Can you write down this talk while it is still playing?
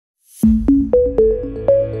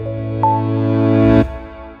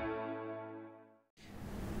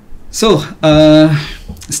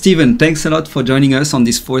Stephen, thanks a lot for joining us on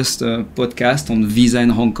this first podcast on visa in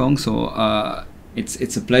Hong Kong.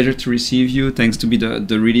 It's a pleasure to receive you. Thanks to be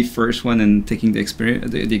the really first one and taking the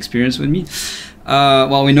experience with me.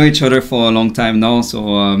 Well, we know each other for a long time now,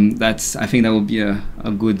 so I think that will be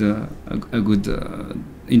a good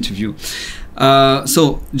interview.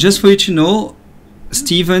 So just for you to know,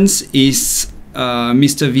 Stevens is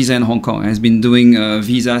Mr. Visa in Hong Kong. Has been doing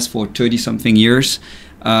visas for 30-something years.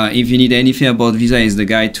 If you need anything about visa, is the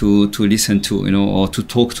guy to listen to, or to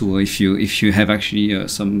talk to if you have actually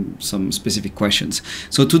some specific questions.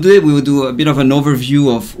 So today we will do a bit of an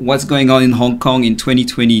overview of what's going on in Hong Kong in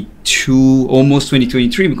 2022, almost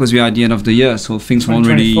 2023, because we are at the end of the year, so things won't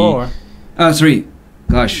really. Sorry,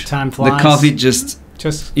 gosh, time flies. The COVID just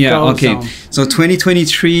yeah, okay. On. So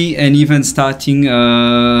 2023, and even starting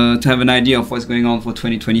to have an idea of what's going on for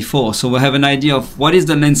 2024. So we'll have an idea of what is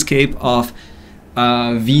the landscape of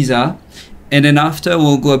visa, and then after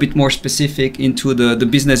we'll go a bit more specific into the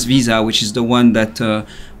business visa, which is the one that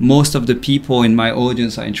most of the people in my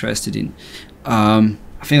audience are interested in. I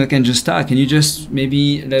think I can just start. Can you just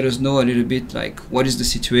maybe let us know a little bit, like, what is the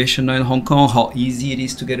situation now in Hong Kong, how easy it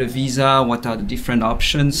is to get a visa, what are the different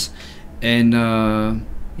options, and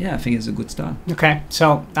yeah, I think it's a good start. Okay,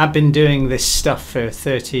 so I've been doing this stuff for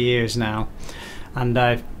 30 years now, and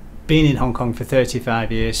I've been in Hong Kong for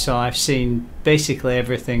 35 years, so I've seen basically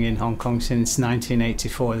everything in Hong Kong since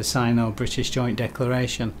 1984, the Sino-British Joint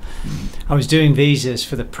Declaration. I was doing visas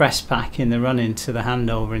for the press pack in the run-in to the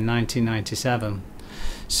handover in 1997.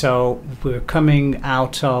 So we're coming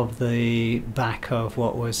out of the back of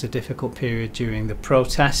what was a difficult period during the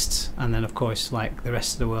protests, and then of course, like the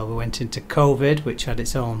rest of the world, we went into COVID, which had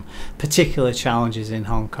its own particular challenges in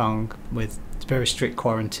Hong Kong with very strict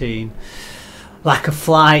quarantine, lack of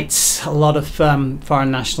flights, a lot of foreign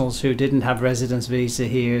nationals who didn't have residence visa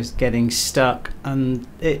here getting stuck, and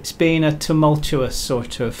it's been a tumultuous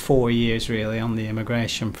sort of 4 years really on the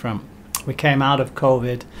immigration front. We came out of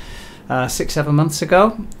COVID 6-7 months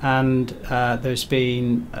ago, and there's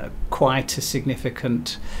been quite a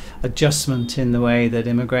significant adjustment in the way that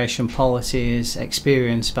immigration policy is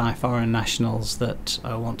experienced by foreign nationals that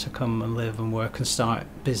want to come and live and work and start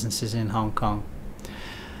businesses in Hong Kong.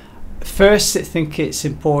 First, I think it's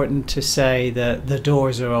important to say that the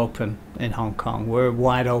doors are open in Hong Kong. We're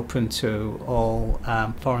wide open to all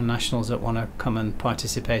foreign nationals that want to come and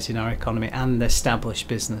participate in our economy and establish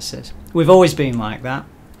businesses. We've always been like that.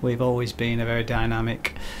 We've always been a very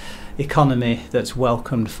dynamic economy that's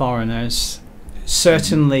welcomed foreigners.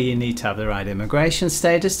 Certainly you need to have the right immigration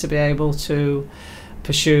status to be able to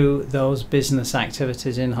pursue those business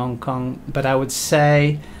activities in Hong Kong. But I would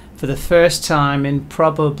say for the first time in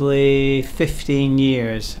probably 15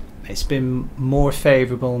 years, it's been more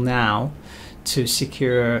favourable now to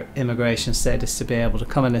secure immigration status to be able to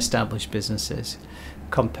come and establish businesses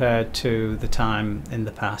compared to the time in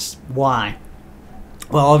the past. Why?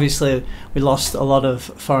 Well, obviously we lost a lot of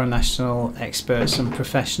foreign national experts and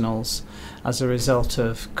professionals as a result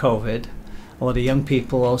of COVID. A lot of young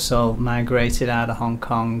people also migrated out of Hong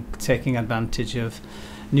Kong, taking advantage of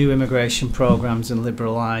new immigration programs and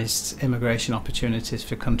liberalised immigration opportunities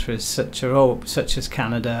for countries such as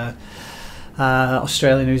Canada,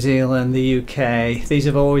 Australia, New Zealand, the UK. These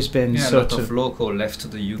have always been sort of local left to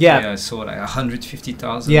the UK. Yeah. I saw like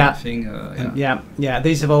 150,000. Yeah. I think. Yeah.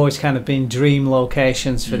 These have always kind of been dream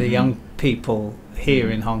locations for the young people here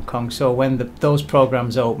in Hong Kong. So when those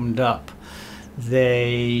programs opened up,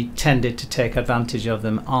 they tended to take advantage of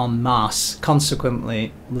them en masse,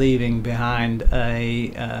 consequently leaving behind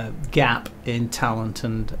a gap in talent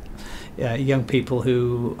and young people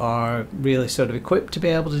who are really sort of equipped to be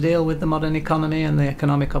able to deal with the modern economy and the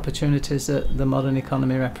economic opportunities that the modern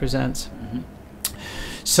economy represents.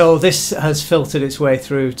 So this has filtered its way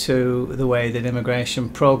through to the way that immigration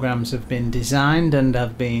programs have been designed and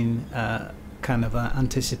have been kind of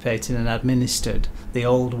anticipated and administered. The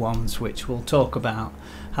old ones, which we'll talk about,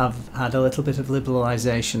 have had a little bit of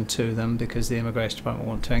liberalisation to them because the Immigration Department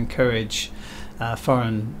want to encourage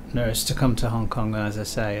foreigners to come to Hong Kong, as I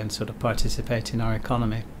say, and sort of participate in our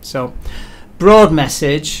economy. So, broad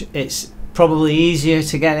message, it's probably easier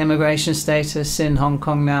to get immigration status in Hong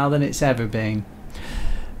Kong now than it's ever been.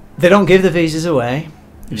 They don't give the visas away.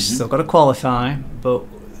 You've still got to qualify, but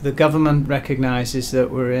the government recognises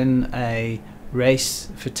that we're in a race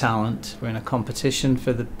for talent. We're in a competition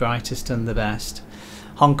for the brightest and the best.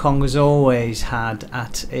 Hong Kong has always had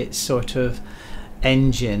at its sort of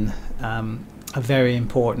engine a very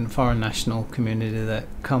important foreign national community that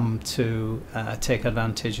come to take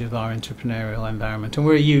advantage of our entrepreneurial environment. And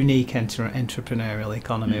we're a unique entrepreneurial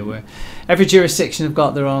economy where every jurisdiction have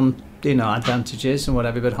got their own advantages and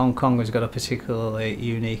whatever, but Hong Kong has got a particularly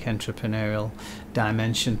unique entrepreneurial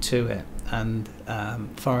dimension to it, and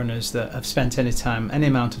foreigners that have spent any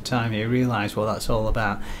amount of time here realise what that's all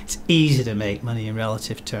about. It's easy to make money in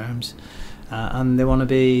relative terms, and they want to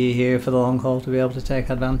be here for the long haul to be able to take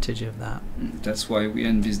advantage of that. That's why we're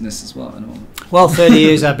in business as well. Well, 30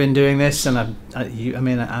 years I've been doing this, and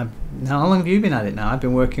how long have you been at it now? I've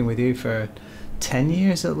been working with you for 10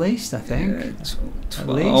 years at least, I think.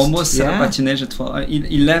 Almost 11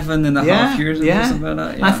 and a half years.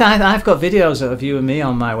 I've got videos of you and me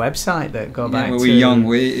on my website that go back to... we're young.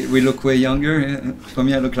 We look way younger. For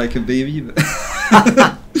me, I look like a baby.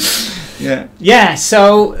 But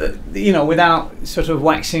so, without sort of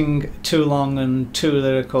waxing too long and too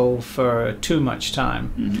lyrical for too much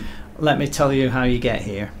time, let me tell you how you get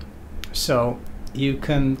here. So, you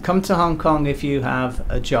can come to Hong Kong if you have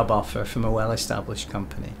a job offer from a well-established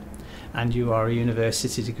company and you are a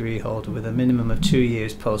university degree holder with a minimum of 2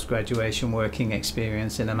 years post-graduation working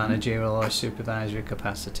experience in a managerial or supervisory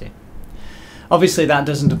capacity. Obviously that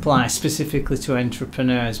doesn't apply specifically to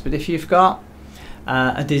entrepreneurs, but if you've got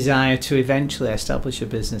a desire to eventually establish a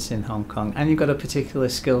business in Hong Kong and you've got a particular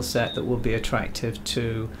skill set that will be attractive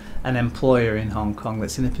to an employer in Hong Kong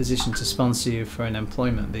that's in a position to sponsor you for an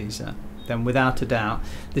employment visa, then without a doubt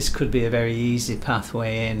this could be a very easy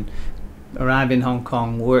pathway in. Arrive in Hong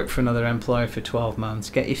Kong, work for another employer for 12 months,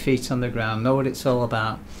 get your feet on the ground, know what it's all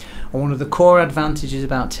about. And one of the core advantages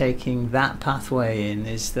about taking that pathway in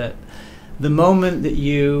is that the moment that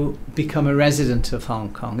you become a resident of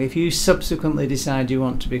Hong Kong, if you subsequently decide you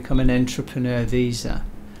want to become an entrepreneur visa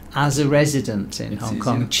as a resident in Hong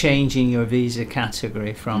Kong, changing your visa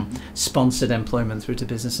category from sponsored employment through to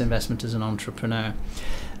business investment as an entrepreneur,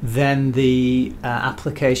 then the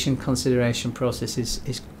application consideration process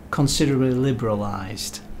is considerably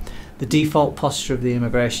liberalised. The default posture of the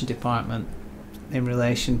Immigration Department in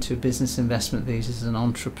relation to business investment visas as an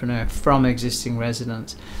entrepreneur from existing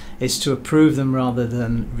residents is to approve them rather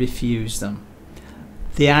than refuse them.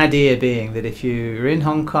 The idea being that if you're in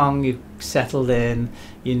Hong Kong, you've settled in,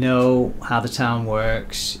 you know how the town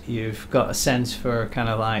works, you've got a sense for kind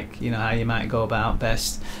of like, how you might go about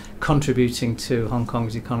best contributing to Hong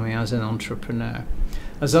Kong's economy as an entrepreneur.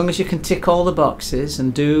 As long as you can tick all the boxes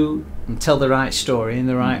and tell the right story in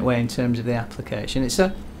the right way in terms of the application, it's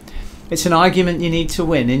an argument you need to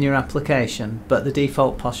win in your application, but the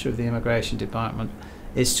default posture of the Immigration Department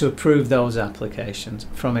is to approve those applications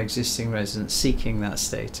from existing residents seeking that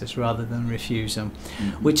status rather than refuse them,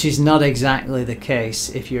 which is not exactly the case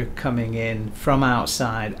if you're coming in from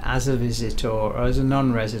outside as a visitor or as a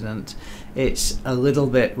non-resident. It's a little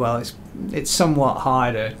bit, it's somewhat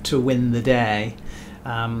harder to win the day,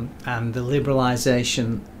 and the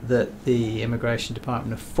liberalisation that the Immigration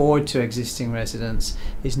Department afford to existing residents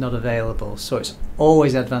is not available. So it's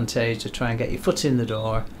always advantageous to try and get your foot in the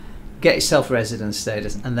door, get yourself resident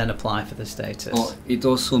status, and then apply for the status. Or it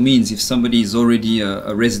also means if somebody is already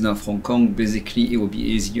a resident of Hong Kong, basically it will be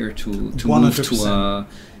easier to move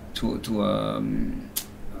to a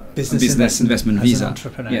business investment visa.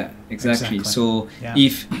 Entrepreneur. Yeah, exactly. So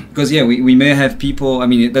because we may have people,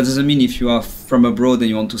 that doesn't mean if you are from abroad and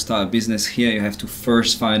you want to start a business here, you have to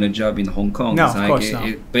first find a job in Hong Kong. No, of course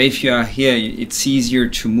not. But if you are here, it's easier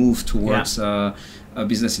to move towards a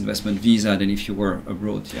business investment visa than if you were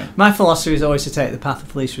abroad. My philosophy is always to take the path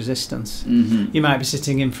of least resistance. You might be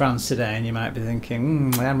sitting in France today and you might be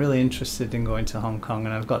thinking, I'm really interested in going to Hong Kong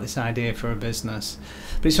and I've got this idea for a business,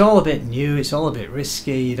 but it's all a bit new, it's all a bit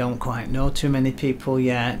risky, you don't quite know too many people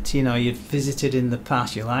yet, you've visited in the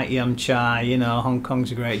past, you like Yum Chai, Hong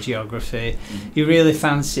Kong's a great geography, you really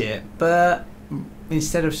fancy it, but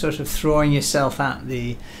instead of sort of throwing yourself at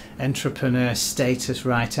the entrepreneur status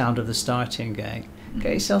right out of the starting gate,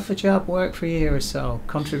 get yourself a job, work for a year or so,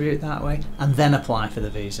 contribute that way, and then apply for the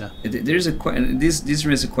visa. This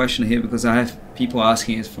raises a question here because I have people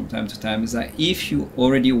asking it from time to time. Is that if you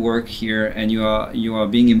already work here and you are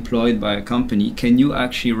being employed by a company, can you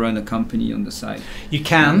actually run a company on the side? You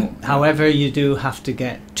can. However, you do have to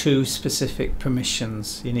get two specific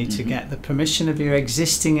permissions. You need to get the permission of your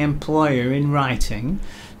existing employer in writing,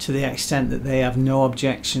 to the extent that they have no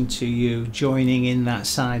objection to you joining in that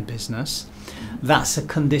side business. That's a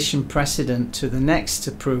condition precedent to the next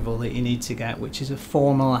approval that you need to get, which is a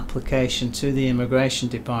formal application to the Immigration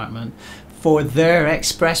Department for their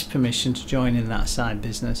express permission to join in that side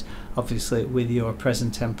business, obviously with your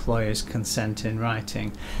present employer's consent in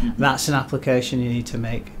writing. That's an application you need to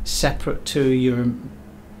make separate to your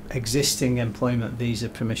existing employment visa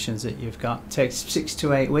permissions that you've got. It takes 6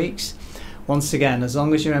 to 8 weeks. Once again, as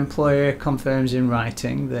long as your employer confirms in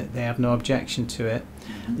writing that they have no objection to it,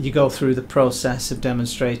 you go through the process of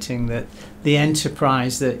demonstrating that the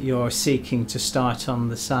enterprise that you're seeking to start on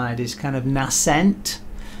the side is kind of nascent,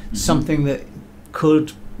 something that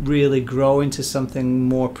could really grow into something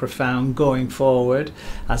more profound going forward,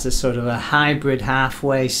 as a sort of a hybrid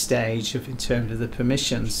halfway stage in terms of the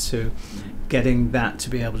permissions to getting that to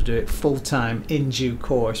be able to do it full-time in due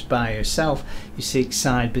course by yourself. You seek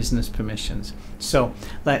side business permissions. So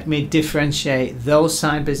let me differentiate those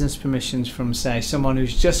side business permissions from, say, someone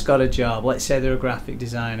who's just got a job. Let's say they're a graphic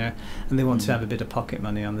designer and they want to have a bit of pocket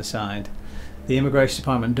money on the side. The Immigration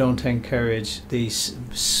Department don't encourage these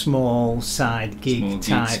small side gig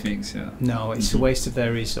type. No, it's a waste of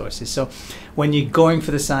their resources. So when you're going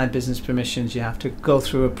for the side business permissions, you have to go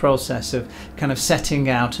through a process of kind of setting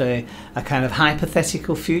out a kind of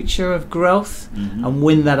hypothetical future of growth and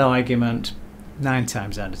win that argument. 9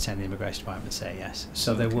 times out of 10 the Immigration Department say yes,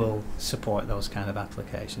 so they will support those kind of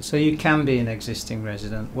applications. So you can be an existing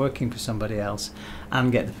resident working for somebody else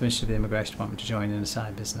and get the permission of the Immigration Department to join in a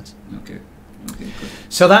side business. Okay, good.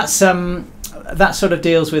 So that's that sort of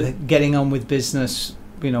deals with getting on with business,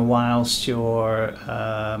 you know, whilst you're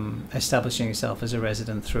establishing yourself as a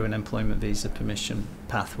resident through an employment visa permission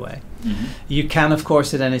pathway. You can, of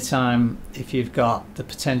course, at any time, if you've got the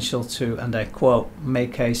potential to, and I quote,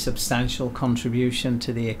 make a substantial contribution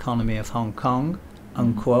to the economy of Hong Kong,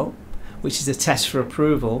 unquote, which is a test for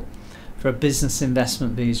approval for a business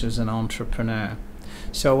investment visa as an entrepreneur.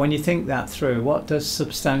 So when you think that through, what does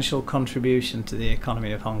substantial contribution to the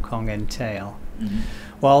economy of Hong Kong entail?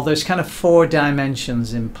 Well, there's kind of 4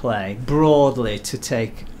 dimensions in play broadly to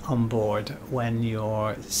take on board when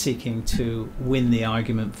you're seeking to win the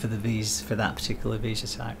argument for the visa, for that particular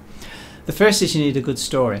visa type. The first is you need a good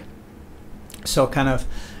story. So kind of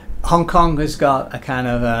Hong Kong has got a kind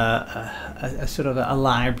of a sort of a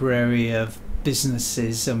library of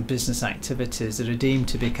businesses and business activities that are deemed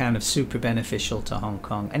to be kind of super beneficial to Hong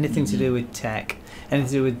Kong. Anything to do with tech, anything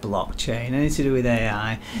to do with blockchain, anything to do with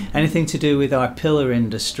AI, anything to do with our pillar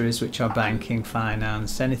industries, which are banking,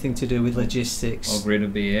 finance, anything to do with logistics. Or Greater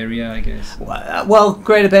Bay Area, I guess. Well,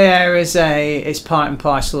 Greater Bay Area is it's part and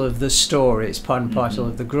parcel of the story. It's part and parcel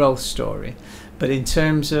of the growth story. But in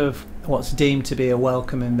terms of what's deemed to be a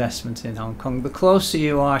welcome investment in Hong Kong, the closer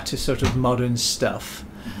you are to sort of modern stuff,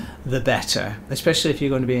 the better, especially if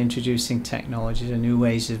you're going to be introducing technologies and new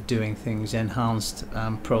ways of doing things, enhanced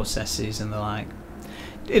processes and the like.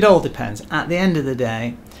 It all depends. At the end of the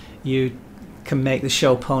day, you can make the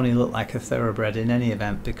show pony look like a thoroughbred in any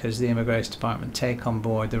event, because the Immigration Department take on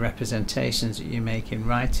board the representations that you make in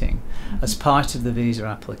writing as part of the visa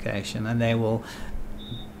application, and they will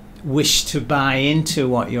wish to buy into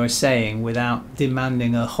what you're saying without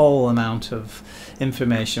demanding a whole amount of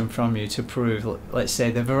information from you to prove, let's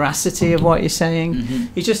say, the veracity of what you're saying.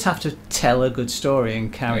 You just have to tell a good story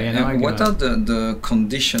and carry an argument. What are the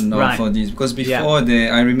conditions now for these? Because before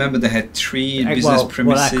I remember they had 3 business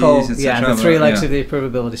premises, etc. The 3 legs of the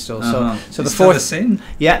approvability stool. So the Is 4th, that the same?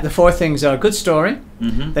 the 4 things are a good story.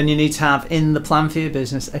 Then you need to have in the plan for your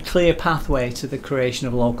business a clear pathway to the creation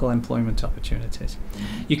of local employment opportunities.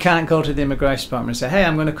 You can't go to the Immigration Department and say, hey,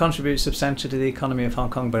 I'm going to contribute substantially to the economy of Hong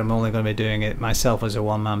Kong, but I'm only going to be doing it myself as a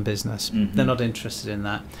one-man business. They're not interested in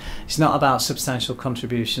that. It's not about substantial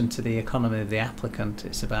contribution to the economy of the applicant.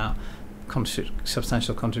 It's about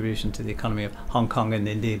substantial contribution to the economy of Hong Kong and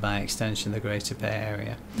indeed by extension the Greater Bay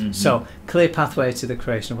Area. So clear pathway to the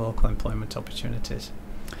creation of local employment opportunities.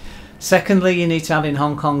 Secondly, you need to have in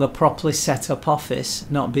Hong Kong a properly set up office,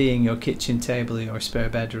 not being your kitchen table or your spare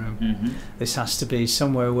bedroom. This has to be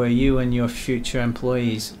somewhere where you and your future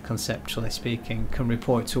employees, conceptually speaking, can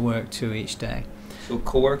report to work to each day. So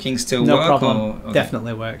co-working still no work? Problem. Or, okay.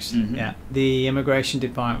 Definitely works. Yeah, the Immigration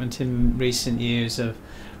Department in recent years have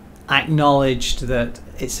acknowledged that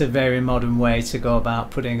it's a very modern way to go about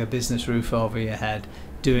putting a business roof over your head,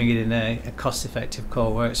 doing it in a cost-effective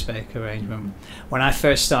co-workspace arrangement. When I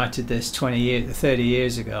first started this 30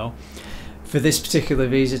 years ago, for this particular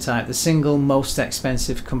visa type, the single most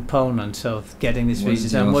expensive component of getting this visa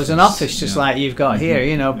done was an office, just like you've got here,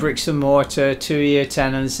 you know, bricks and mortar, 2-year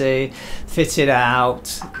tenancy, fitted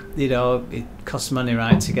out, you know, it costs money,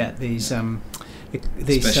 right, to get these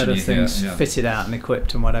sort of things fitted out and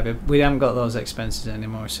equipped and whatever. We haven't got those expenses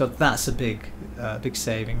anymore, so that's a big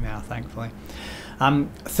saving now, thankfully.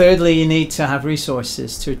 Thirdly, you need to have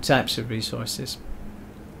resources, 2 types of resources.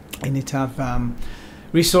 You need to have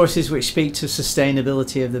resources which speak to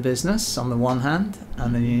sustainability of the business on the one hand,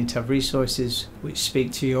 and then you need to have resources which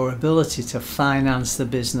speak to your ability to finance the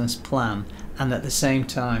business plan, and at the same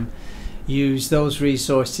time use those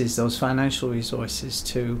resources, those financial resources,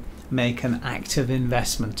 to make an active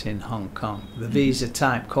investment in Hong Kong. The visa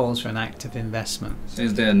type calls for an active investment. So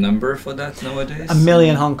is there a number for that nowadays? $1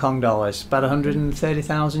 million Hong Kong dollars, about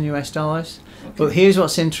 130,000 US dollars. Okay. But here's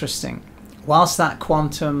what's interesting. Whilst that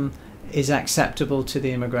quantum is acceptable to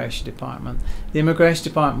the Immigration Department, the Immigration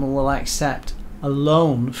Department will accept a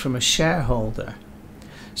loan from a shareholder.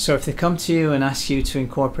 So if they come to you and ask you to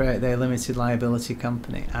incorporate their limited liability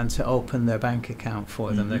company and to open their bank account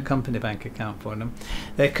for them, their company bank account for them,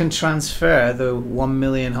 they can transfer the 1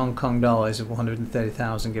 million Hong Kong dollars, of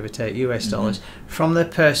 130,000 give or take US dollars, from their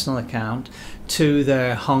personal account to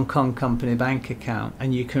their Hong Kong company bank account,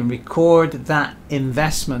 and you can record that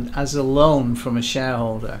investment as a loan from a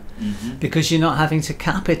shareholder, because you're not having to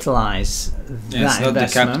capitalize that it's not investment.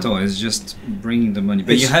 the capital, it's just bringing the money.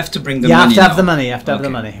 But you have to bring the You money. have to have now. the money. You have to have the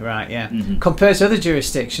money, right? Yeah. Compared to other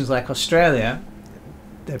jurisdictions like Australia,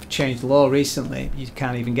 they've changed the law recently. You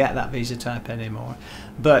can't even get that visa type anymore.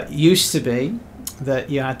 But used to be that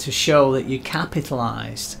you had to show that you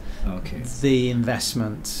capitalised the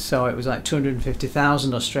investment. So it was like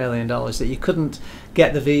 250,000 Australian dollars that you couldn't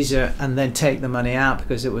get the visa and then take the money out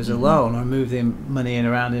because it was a loan, or move the money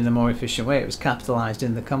around in a more efficient way. It was capitalised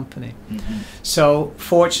in the company. So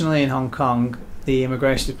fortunately in Hong Kong, the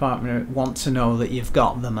Immigration Department want to know that you've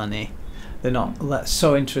got the money. They're not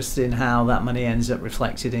so interested in how that money ends up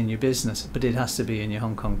reflected in your business, but it has to be in your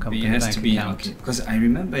Hong Kong company bank account. Because I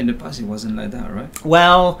remember in the past it wasn't like that, right?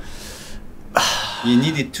 Well, you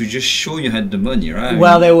needed to just show you had the money, right?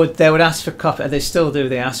 Well, they would ask for copy. They still do.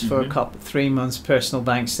 They ask for a 3 months personal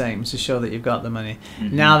bank statements to show that you've got the money.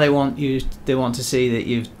 Now they want to see that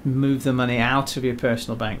you've moved the money out of your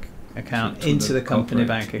personal bank account into the company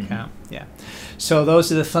bank account. Yeah. So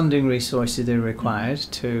those are the funding resources that are required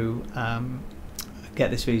to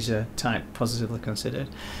get this visa type positively considered.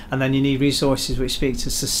 And then you need resources which speak to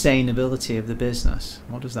sustainability of the business.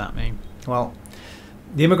 What does that mean? Well,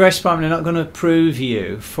 the Immigration Department are not going to approve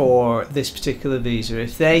you for this particular visa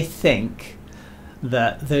if they think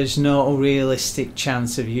that there's no realistic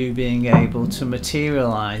chance of you being able to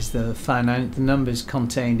materialise the numbers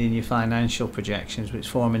contained in your financial projections, which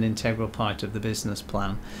form an integral part of the business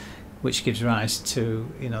plan, which gives rise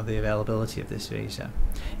to the availability of this visa.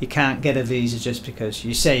 You can't get a visa just because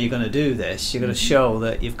you say you're going to do this. You've got to show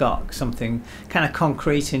that you've got something kind of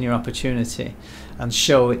concrete in your opportunity and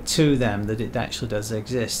show it to them that it actually does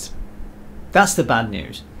exist. That's the bad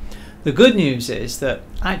news. The good news is that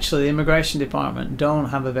actually the Immigration Department don't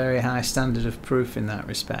have a very high standard of proof in that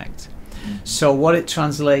respect. So what it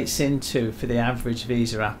translates into for the average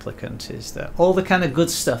visa applicant is that all the kind of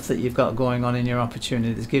good stuff that you've got going on in your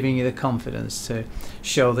opportunity is giving you the confidence to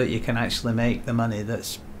show that you can actually make the money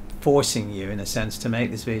that's forcing you, in a sense, to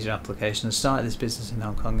make this visa application and start this business in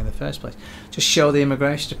Hong Kong in the first place. Just show the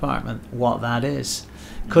Immigration Department what that is.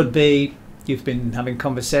 Could be you've been having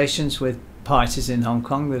conversations with parties in Hong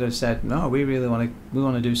Kong that have said, no, we really want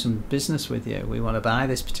to do some business with you. We want to buy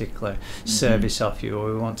this particular service off you,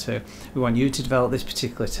 or we want you to develop this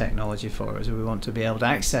particular technology for us, or we want to be able to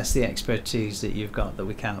access the expertise that you've got that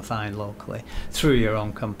we can't find locally through your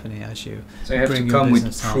own company as you. So you have to come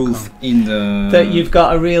with proof in the that you've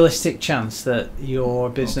got a realistic chance that your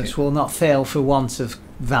business will not fail for want of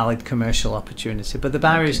valid commercial opportunity, but the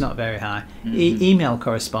barrier is not very high. Email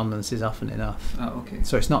correspondence is often enough.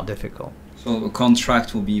 So it's not difficult. So a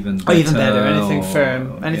contract will be even better. Or even better, anything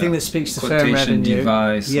firm, anything that speaks to firm revenue.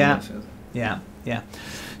 Device. Yeah.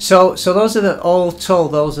 So those are all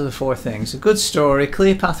told, those are the four things: a good story,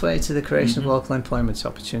 clear pathway to the creation of local employment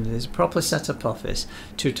opportunities, a properly set up office,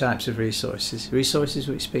 two types of resources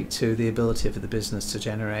which speak to the ability of the business to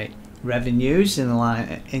generate revenues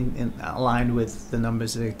aligned with the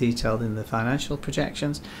numbers that are detailed in the financial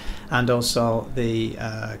projections, and also the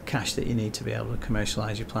cash that you need to be able to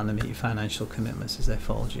commercialise your plan and meet your financial commitments as they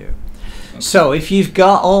fall due. So if you've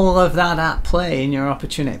got all of that at play in your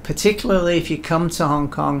opportunity, particularly if you come to Hong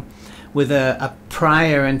Kong with a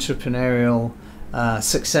prior entrepreneurial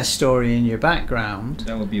success story in your background,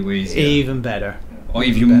 that would be way easier. Even better. Or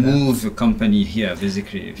if you move a company here,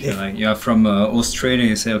 basically, if you're like you're from Australia,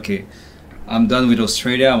 you say, okay, I'm done with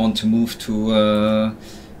Australia, I want to move to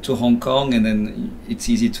Hong Kong, and then it's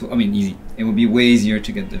easy to, easy. It would be way easier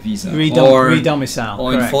to get the visa. Redomicile.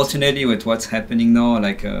 Or unfortunately, with what's happening now,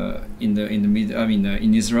 like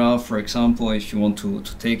in Israel, for example, if you want to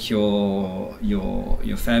take your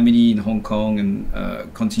family in Hong Kong and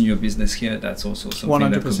continue your business here, that's also something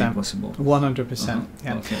that could be possible. 100%.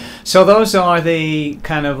 Yeah. Okay. So those are the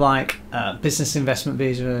kind of like business investment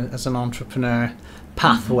visa as an entrepreneur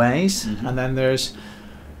pathways, and then there's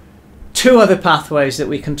two other pathways that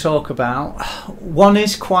we can talk about. One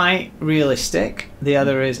is quite realistic, the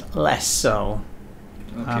other is less so.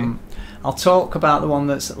 Okay. I'll talk about the one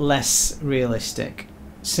that's less realistic,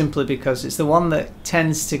 simply because it's the one that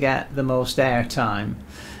tends to get the most airtime,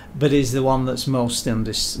 but is the one that's most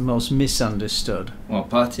misunderstood. Well,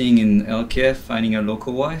 partying in LKF, finding a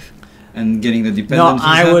local wife, and getting the No, dependent visa.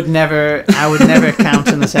 I would never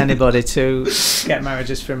countenance anybody to get married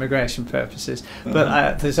just for immigration purposes.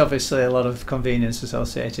 But there's obviously a lot of convenience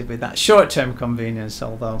associated with that. Short-term convenience,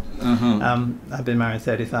 although I've been married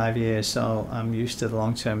 35 years, so I'm used to the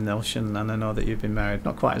long-term notion, and I know that you've been married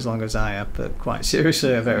not quite as long as I have, but quite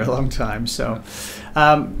seriously a very long time. So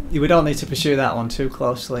we don't need to pursue that one too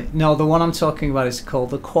closely. No, the one I'm talking about is called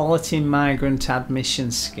the Quality Migrant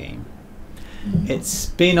Admission Scheme. It's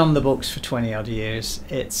been on the books for 20 odd years.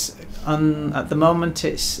 It's at the moment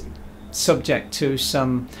it's subject to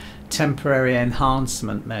some temporary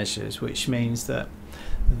enhancement measures, which means that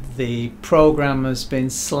the program has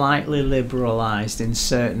been slightly liberalised in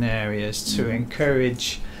certain areas to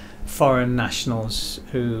encourage foreign nationals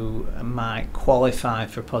who might qualify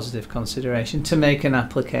for positive consideration to make an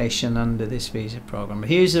application under this visa program. But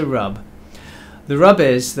here's the rub. The rub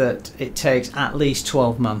is that it takes at least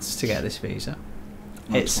 12 months to get this visa.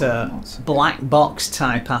 It's a black box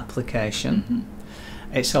type application.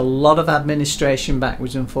 It's a lot of administration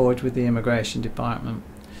backwards and forwards with the immigration department,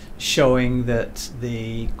 showing that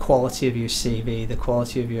the quality of your CV, the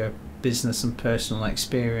quality of your business and personal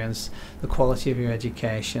experience, the quality of your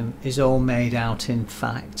education is all made out in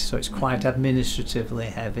fact. So it's quite administratively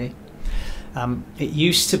heavy. It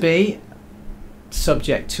used to be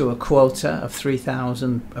subject to a quota of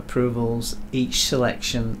 3,000 approvals each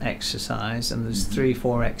selection exercise, and there's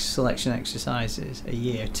 3-4 selection exercises a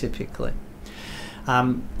year typically.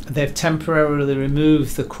 They've temporarily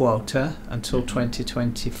removed the quota until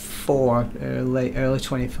 2024, early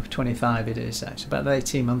 2025 it is actually, about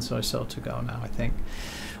 18 months or so to go now I think,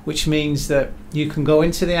 which means that you can go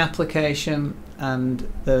into the application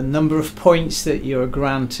and the number of points that you're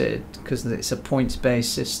granted, because it's a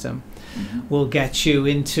points-based system, will get you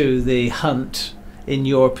into the hunt in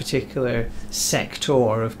your particular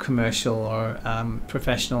sector of commercial or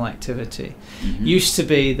professional activity. Used to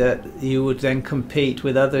be that you would then compete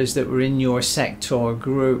with others that were in your sector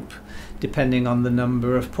group depending on the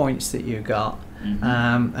number of points that you got.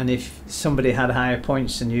 And if somebody had higher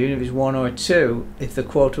points than you, if it was 1 or 2, if the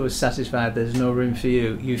quota was satisfied, there's no room for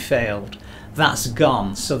you, you failed. That's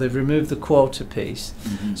gone. So they've removed the quota piece.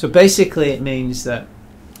 So basically it means that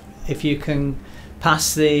if you can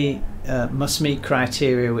pass the must meet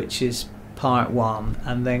criteria, which is part 1,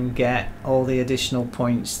 and then get all the additional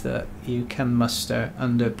points that you can muster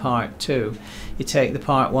under part 2, you take the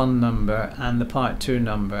part 1 number and the part 2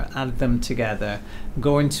 number, add them together,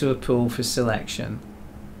 go into a pool for selection.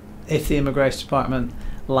 If the immigration department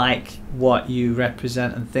like what you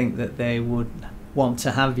represent and think that they would want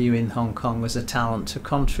to have you in Hong Kong as a talent to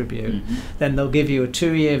contribute, then they'll give you a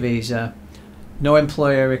 2-year visa, no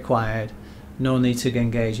employer required, no need to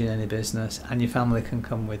engage in any business, and your family can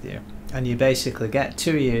come with you. And you basically get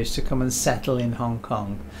 2 years to come and settle in Hong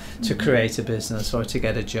Kong to create a business or to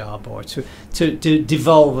get a job or to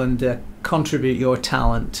devolve and contribute your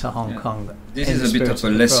talent to Hong Kong. This is a bit of a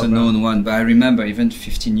lesser known one, but I remember even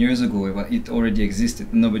 15 years ago it already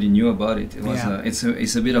existed. Nobody knew about it. It was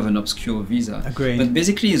it's a bit of an obscure visa. Agreed. But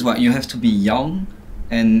basically is what you have to be young,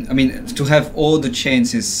 and I mean to have all the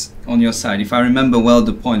chances on your side. If I remember well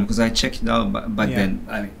the point, because I checked it out back then.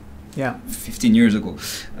 I mean, 15 years ago.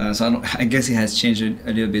 So I guess it has changed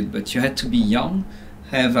a little bit, but you had to be young,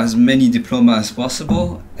 have as many diplomas as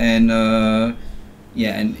possible, and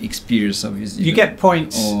and experience obviously. You get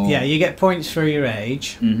points. You get points for your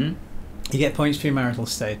age. You get points for your marital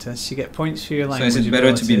status. You get points for your language. So is it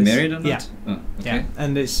better to be married or not? Yeah. Oh, okay. Yeah,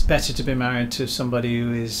 and it's better to be married to somebody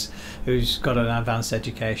who's got an advanced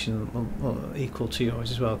education equal to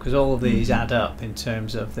yours as well, because all of these add up in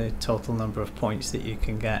terms of the total number of points that you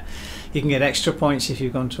can get. You can get extra points if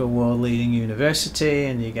you've gone to a world-leading university,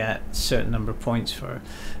 and you get a certain number of points for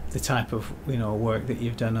the type of work that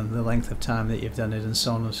you've done and the length of time that you've done it, and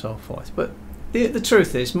so on and so forth. But the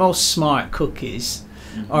truth is, most smart cookies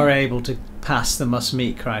are able to pass the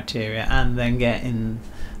must-meet criteria and then get in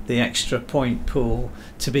the extra point pool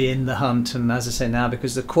to be in the hunt. And as I say now,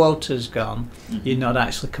 because the quota's gone, you're not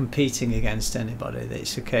actually competing against anybody.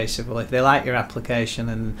 It's a case of, well, if they like your application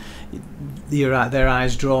and their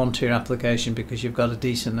eyes drawn to your application because you've got a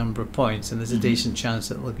decent number of points, and there's a decent chance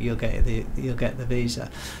that you'll get the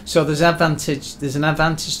visa. So there's an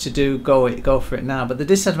advantage to go for it now, but the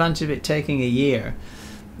disadvantage of it taking a year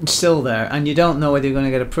still there, and you don't know whether you're going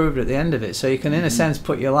to get approved at the end of it. So you can, in a sense,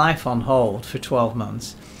 put your life on hold for 12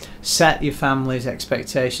 months, set your family's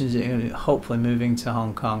expectations that you're going to hopefully moving to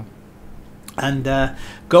Hong Kong, and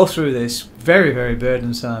go through this very, very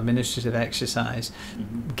burdensome administrative exercise,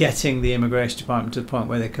 getting the immigration department to the point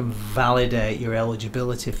where they can validate your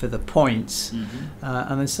eligibility for the points,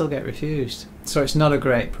 and then still get refused. So it's not a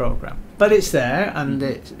great program, but it's there, and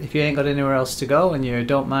if you ain't got anywhere else to go, and you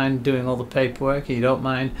don't mind doing all the paperwork, and you don't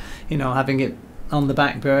mind, you know, having it on the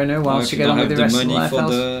back burner whilst you get on with the rest of the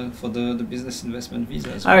life for the business investment visa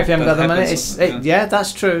as well. Or if you haven't got the money, yeah,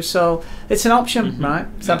 that's true. So it's an option, right?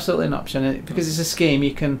 It's absolutely an option, because it's a scheme.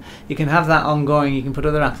 You can have that ongoing. You can put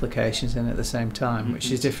other applications in at the same time,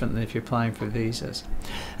 which is different than if you're applying for visas.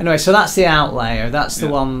 Anyway, so that's the outlier. That's the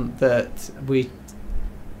one that we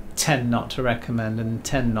tend not to recommend and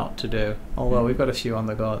tend not to do, although we've got a few on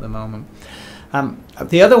the go at the moment.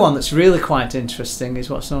 The other one that's really quite interesting is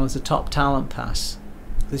what's known as the Top Talent Pass.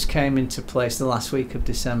 This came into place the last week of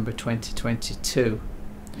December 2022.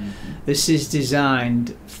 This is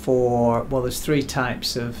designed for, well, there's 3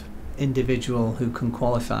 types of individual who can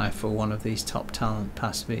qualify for one of these Top Talent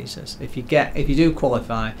Pass visas. If you do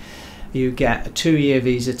qualify, you get a 2-year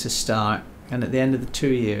visa to start, and at the end of the 2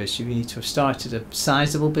 years you need to have started a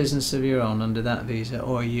sizable business of your own under that visa,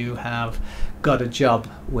 or you have got a job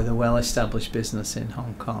with a well-established business in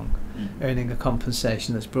Hong Kong, earning a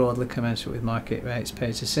compensation that's broadly commensurate with market rates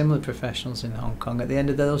paid to similar professionals in Hong Kong. At the end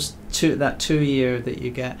of that 2 year that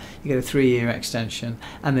you get a 3-year extension,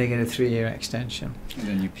 and they get a 3-year extension. And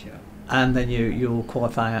then you PR. And then you'll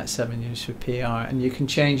qualify at 7 years for PR, and you can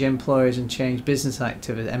change employers and change business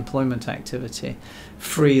activity, employment activity,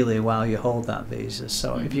 freely while you hold that visa.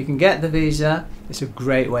 So if you can get the visa, it's a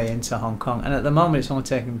great way into Hong Kong. And at the moment, it's only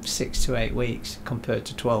taking 6 to 8 weeks compared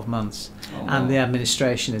to 12 months, and the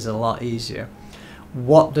administration is a lot easier.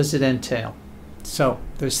 What does it entail? So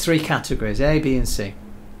there's 3 categories: A, B, and C.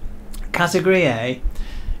 Category A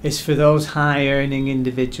is for those high-earning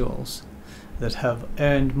individuals that have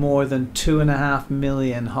earned more than 2.5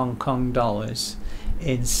 million Hong Kong dollars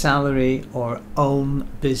in salary or own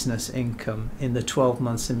business income in the 12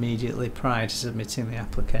 months immediately prior to submitting the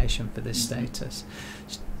application for this status.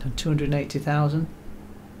 280,000?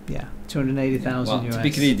 Yeah, 280,000 US.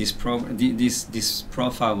 Typically, this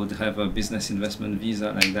profile would have a business investment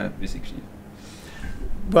visa like that, basically.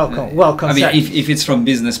 Well, I mean, if it's from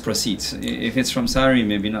business proceeds. If it's from salary,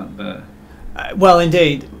 maybe not, but. Well,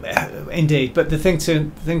 indeed, but the thing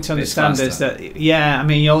to understand is that, I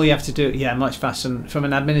mean, all you have to do, much faster. And from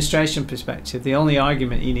an administration perspective, the only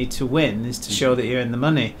argument you need to win is to show that you earn the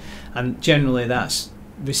money, and generally that's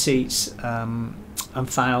receipts and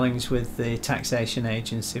filings with the taxation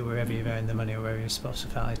agency wherever you've earned the money or wherever you're supposed to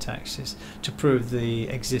file your taxes to prove the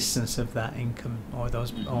existence of that income or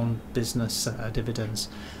those own business dividends.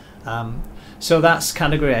 So that's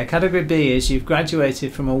category A. Category B is you've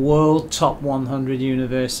graduated from a world top 100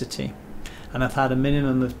 university and have had a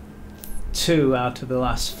minimum of 2 out of the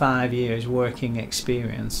last 5 years working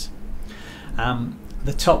experience.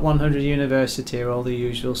 The top 100 university are all the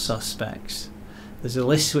usual suspects. There's a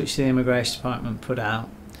list which the Immigration Department put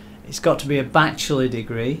out. It's got to be a bachelor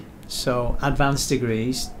degree, so advanced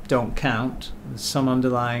degrees don't count. There's some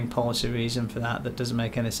underlying policy reason for that doesn't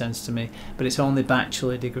make any sense to me, but it's only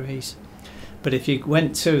bachelor degrees. But if you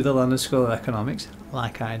went to the London School of Economics,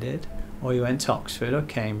 like I did, or you went to Oxford or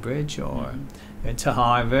Cambridge, or you went to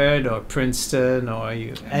Harvard or Princeton, or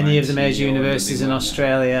any of the major universities in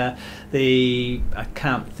Australia, I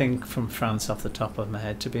can't think from France off the top of my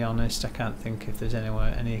head, to be honest. I can't think if there's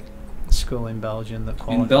any school in Belgium that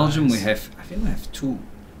qualifies. In Belgium, I think we have 2.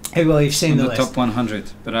 Hey, well, you've seen the list. Top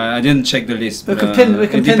 100, but I didn't check the list. It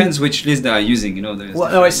depends which list they are using. You know,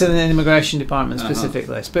 no, it's in the Immigration Department specific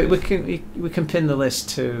list, but we can pin the list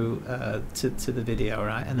to the video,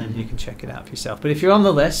 right, and then you can check it out for yourself. But if you're on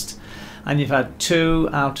the list and you've had 2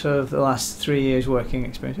 out of the last 3 years working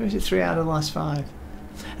experience, or is it 3 out of the last 5?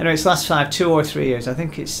 Anyway, it's last 5, 2 or 3 years. I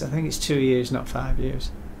think it's 2 years, not 5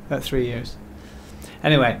 years, 3 years.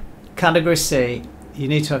 Anyway, category C, you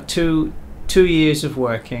need to have 2 years of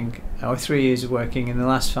working or 3 years of working in the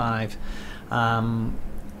last 5,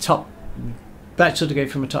 top bachelor degree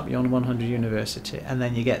from a top 100 university, and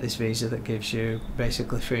then you get this visa that gives you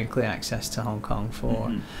basically free and clear access to Hong Kong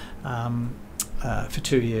for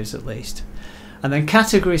 2 years at least. And then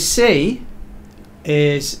category C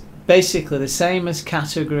is basically the same as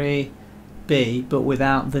category B, but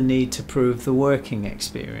without the need to prove the working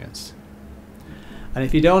experience. And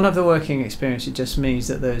if you don't have the working experience, it just means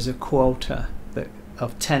that there's a quota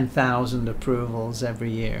of 10,000 approvals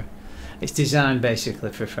every year. It's designed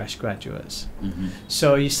basically for fresh graduates.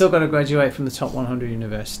 So you still got to graduate from the top 100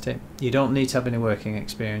 university. You don't need to have any working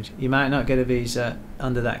experience. You might not get a visa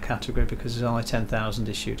under that category because there's only 10,000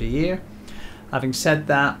 issued a year. Having said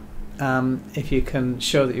that, if you can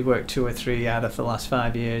show that you've worked 2 or 3 out of the last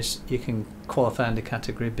 5 years, you can qualify under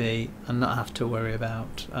category B and not have to worry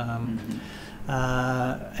about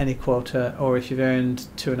any quota. Or if you've earned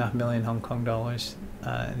 2.5 million Hong Kong dollars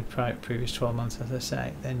in the previous 12 months, as I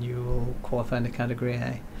say, then you will qualify under category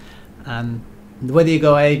A. And whether you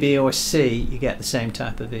go A, B or C, you get the same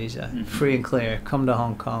type of visa. Free and clear, come to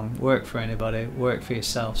Hong Kong, work for anybody, work for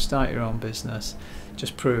yourself, start your own business,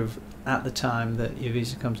 just prove at the time that your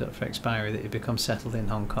visa comes up for expiry that you become settled in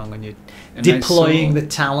Hong Kong and you're deploying the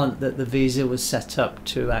talent that the visa was set up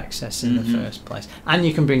to access in the first place. And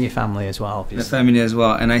you can bring your family as well, obviously. The family as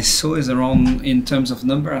well. And I saw is around, in terms of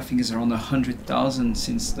number, I think it's around 100,000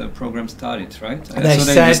 since the program started, right? They so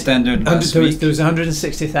said the standard last there week. was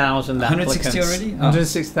 160,000 applicants. 160 already?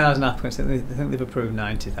 160,000 applicants. I think they've approved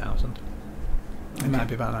 90,000. It might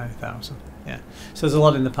be about 90,000. Yeah, so there's a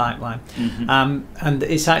lot in the pipeline, and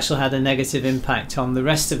it's actually had a negative impact on the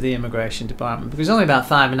rest of the immigration department because only about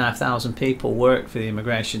 5,500 people work for the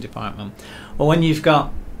immigration department. Well, when you've got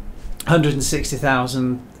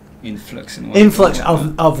 160,000 influx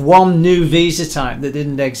of one new visa type that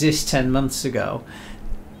didn't exist 10 months ago,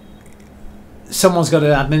 someone's got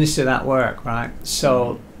to administer that work, right?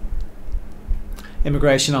 So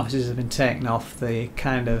immigration officers have been taken off the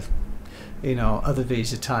kind of other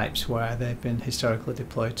visa types where they've been historically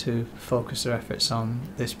deployed to focus their efforts on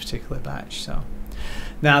this particular batch. So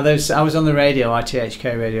now I was on the radio,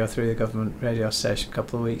 RTHK radio, through the government radio station a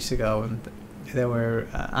couple of weeks ago, and they were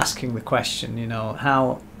asking the question,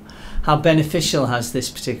 how beneficial has this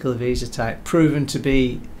particular visa type proven to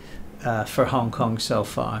be for Hong Kong so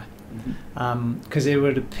far? Because it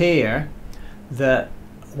would appear that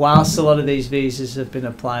whilst a lot of these visas have been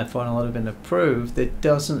applied for and a lot have been approved, there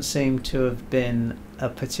doesn't seem to have been a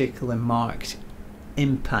particularly marked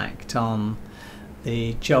impact on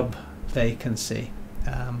the job vacancy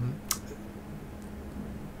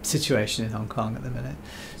situation in Hong Kong at the minute.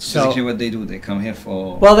 So basically what they do, they come here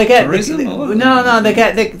for tourism? They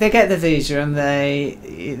get the visa and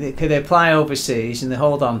they apply overseas and they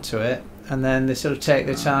hold on to it. And then they sort of take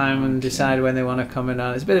their time and decide when they want to come in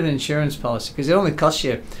on. It's a bit of an insurance policy because it only costs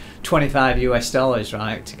you $25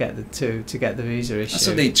 right, to get the visa issued.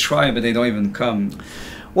 So they try, but they don't even come.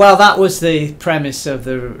 Well, that was the premise of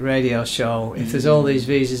the radio show. If there's all these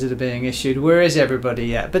visas that are being issued, where is everybody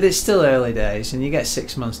yet? But it's still early days, and you get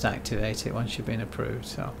 6 months to activate it once you've been approved.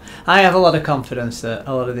 So I have a lot of confidence that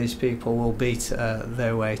a lot of these people will beat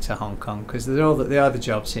their way to Hong Kong because they are the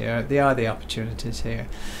jobs here, they are the opportunities here.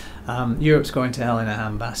 Europe's going to hell in a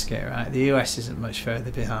handbasket, right? The US isn't much further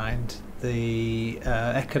behind. The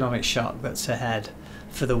economic shock that's ahead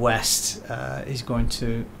for the West is going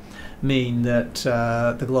to mean that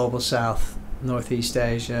the global South, Northeast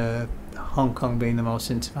Asia, Hong Kong being the most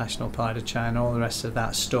international part of China, all the rest of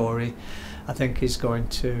that story, I think is going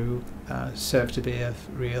to serve to be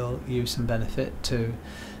of real use and benefit to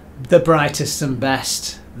the brightest and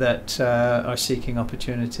best that are seeking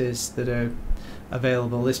opportunities that are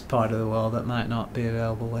available this part of the world that might not be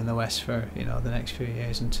available in the West for the next few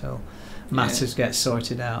years until matters get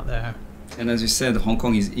sorted out there. And as you said, Hong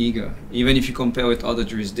Kong is eager. Even if you compare with other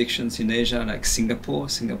jurisdictions in Asia, like Singapore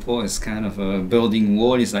is kind of a building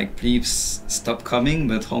wall. It's like, please stop coming.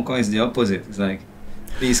 But Hong Kong is the opposite. It's like,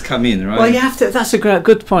 please come in, right? Well, you have to. That's a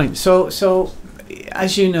good point. So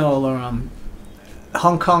as you know, Laurent,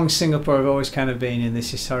 Hong Kong, Singapore have always kind of been in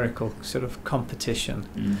this historical sort of competition.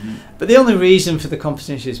 But the only reason for the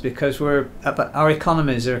competition is because our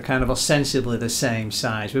economies are kind of ostensibly the same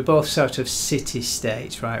size. We're both sort of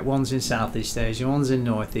city-states, right? One's in Southeast Asia, one's in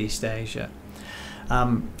Northeast Asia.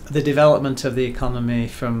 The development of the economy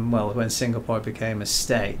from, when Singapore became a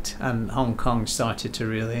state and Hong Kong started to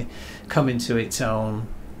really come into its own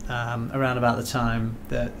around about the time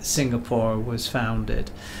that Singapore was founded.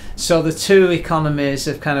 So the two economies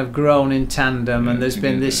have kind of grown in tandem, and there's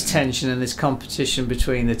been this tension and this competition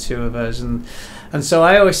between the two of us, and so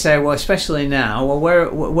I always say, well, especially now,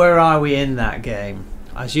 where are we in that game?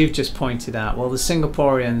 As you've just pointed out, well, the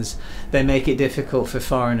Singaporeans, they make it difficult for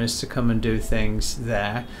foreigners to come and do things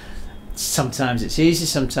there. Sometimes it's easy,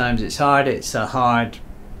 sometimes it's hard. It's a hard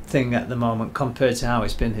thing at the moment compared to how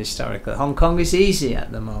it's been historically. Hong Kong is easy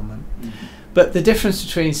at the moment. But the difference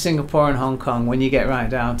between Singapore and Hong Kong, when you get right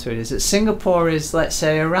down to it, is that Singapore is, let's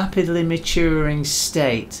say, a rapidly maturing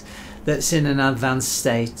state that's in an advanced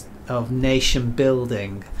state of nation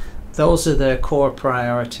building, those are their core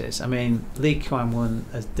priorities. I mean, Lee Kuan Yew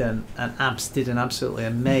has did an absolutely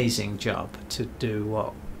amazing job to do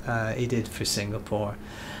what he did for Singapore,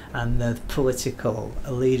 and the political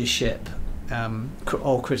leadership,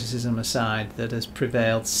 all criticism aside, that has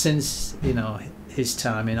prevailed since, you know, his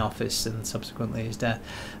time in office and subsequently his death,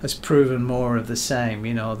 has proven more of the same.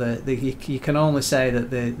 You know, you can only say that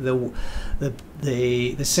the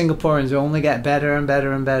Singaporeans only get better and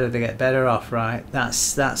better and better. They get better off, right?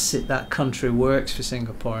 That's it. That country works for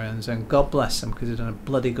Singaporeans, and God bless them, because they've done a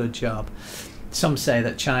bloody good job. Some say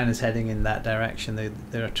that China's heading in that direction.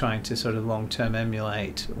 They're trying to sort of long-term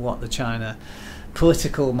emulate what the China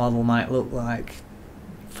political model might look like,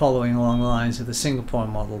 following along the lines of the Singapore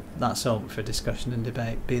model. That's open for discussion and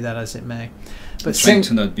debate, be that as it may. But trying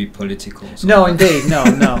to not be political. So no, indeed, no.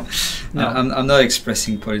 I'm not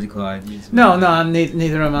expressing political ideas. No,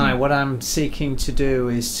 neither am I. What I'm seeking to do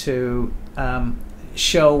is to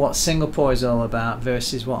show what Singapore is all about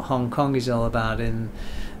versus what Hong Kong is all about, in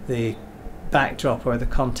the backdrop or the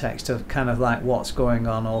context of kind of like what's going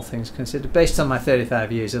on, all things considered, based on my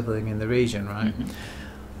 35 years of living in the region, right? Mm-hmm.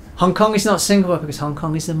 Hong Kong is not Singapore because Hong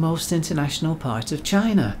Kong is the most international part of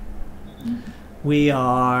China. Mm-hmm. We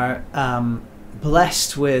are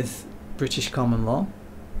blessed with British common law.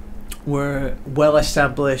 We're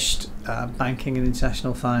well-established banking and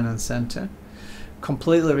international finance centre,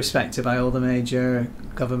 completely respected by all the major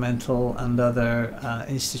governmental and other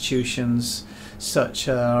institutions, such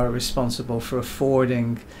are responsible for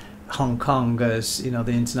affording Hong Kong as, you know,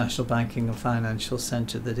 the international banking and financial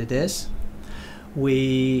centre that it is.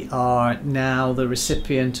 We are now the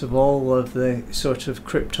recipient of all of the sort of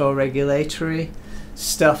crypto regulatory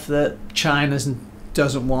stuff that China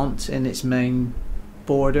doesn't want in its main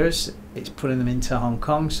borders. It's putting them into Hong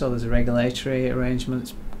Kong, so there's a regulatory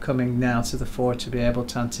arrangements coming now to the fore to be able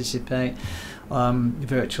to anticipate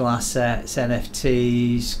virtual assets,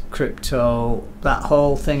 NFTs, crypto. That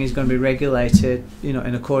whole thing is going to be regulated, you know,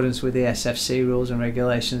 in accordance with the SFC rules and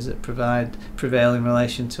regulations that prevail in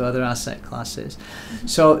relation to other asset classes.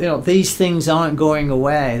 So, you know, these things aren't going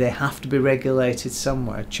away. They have to be regulated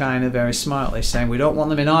somewhere. China very smartly saying, we don't want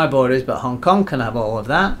them in our borders, but Hong Kong can have all of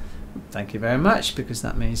that. Thank you very much, because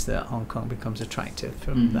that means that Hong Kong becomes attractive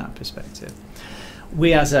from that perspective.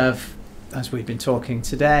 We, as we've been talking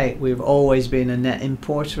today, we've always been a net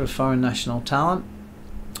importer of foreign national talent.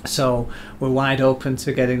 So we're wide open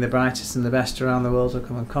to getting the brightest and the best around the world to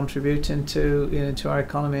come and contribute into our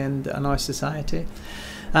economy and our society.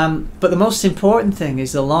 But the most important thing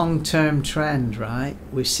is the long-term trend, right?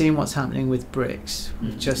 We've seen what's happening with BRICS.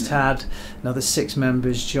 We've just had another 6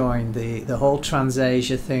 members join the whole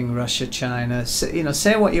Trans-Asia thing, Russia, China. So, you know,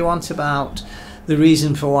 say what you want about the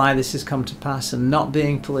reason for why this has come to pass and not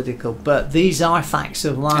being political, but these are facts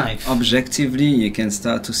of life. Yeah, objectively, you can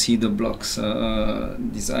start to see the blocks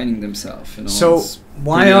designing themselves. You know, so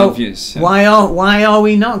why are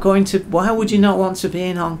we not going to? Why would you not want to be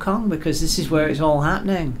in Hong Kong? Because this is where it's all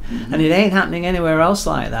happening, and it ain't happening anywhere else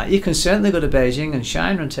like that. You can certainly go to Beijing and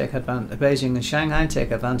China and take advantage. Beijing and Shanghai and take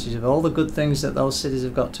advantage of all the good things that those cities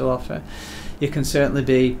have got to offer. You can certainly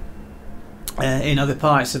be in other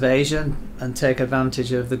parts of Asia and take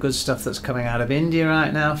advantage of the good stuff that's coming out of India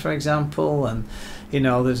right now, for example. And you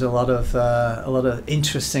know, there's a lot of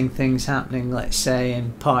interesting things happening, let's say,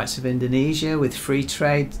 in parts of Indonesia with free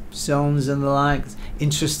trade zones and the like.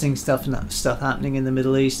 Interesting stuff happening in the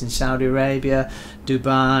Middle East, in Saudi Arabia,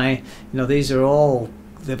 Dubai. You know,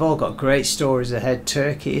 they've all got great stories ahead.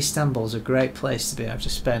 Turkey, Istanbul's a great place to be. I've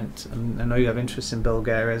just spent, and I know you have interest in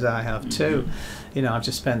Bulgaria, as I have too. You know, I've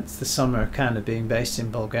just spent the summer kind of being based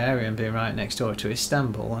in Bulgaria and being right next door to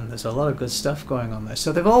Istanbul, and there's a lot of good stuff going on there.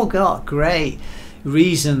 So they've all got great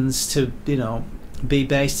reasons to, you know, be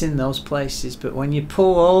based in those places. But when you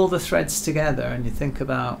pull all the threads together and you think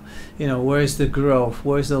about, you know, where's the growth,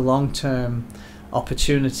 where's the long-term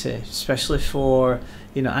opportunity, especially for,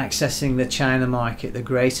 you know, accessing the China market, the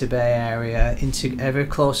Greater Bay Area, into ever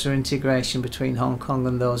closer integration between Hong Kong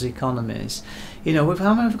and those economies. You know, we've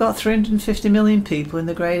got 350 million people in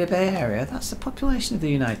the Greater Bay Area. That's the population of the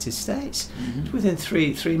United States. It's within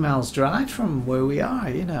three miles drive from where we are.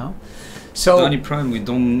 You know, so the only problem, we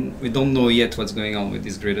don't know yet what's going on with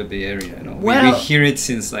this Greater Bay Area. You know, we hear it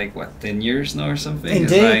since like what, 10 years now or something.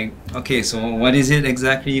 Indeed. It's like, okay, so what is it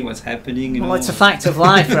exactly? What's happening? You know? It's a fact of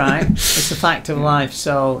life, right? It's a fact of life.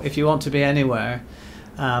 So if you want to be anywhere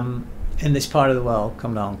in this part of the world,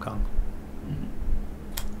 come to Hong Kong.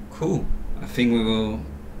 Cool. I think we will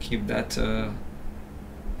keep that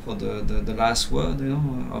for the last word, you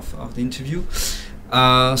know, of the interview.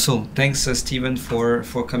 So thanks, Stephen, for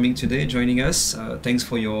coming today, joining us. Thanks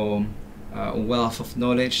for your a wealth of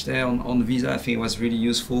knowledge there on visa. I think it was really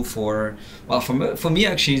useful for, well, for me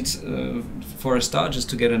actually, it's, for a start, just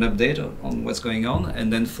to get an update on what's going on,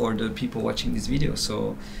 and then for the people watching this video.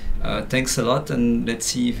 So thanks a lot, and let's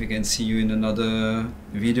see if we can see you in another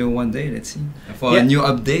video one day. Let's see, for a new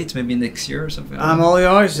update, maybe next year or something. I'm all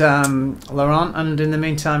yours, Laurent, and in the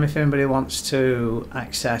meantime, if anybody wants to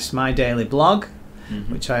access my daily blog,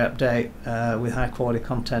 which I update with high quality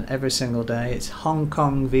content every single day, it's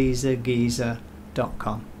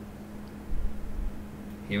hongkongvisageezer.com.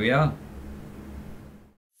 Here we are.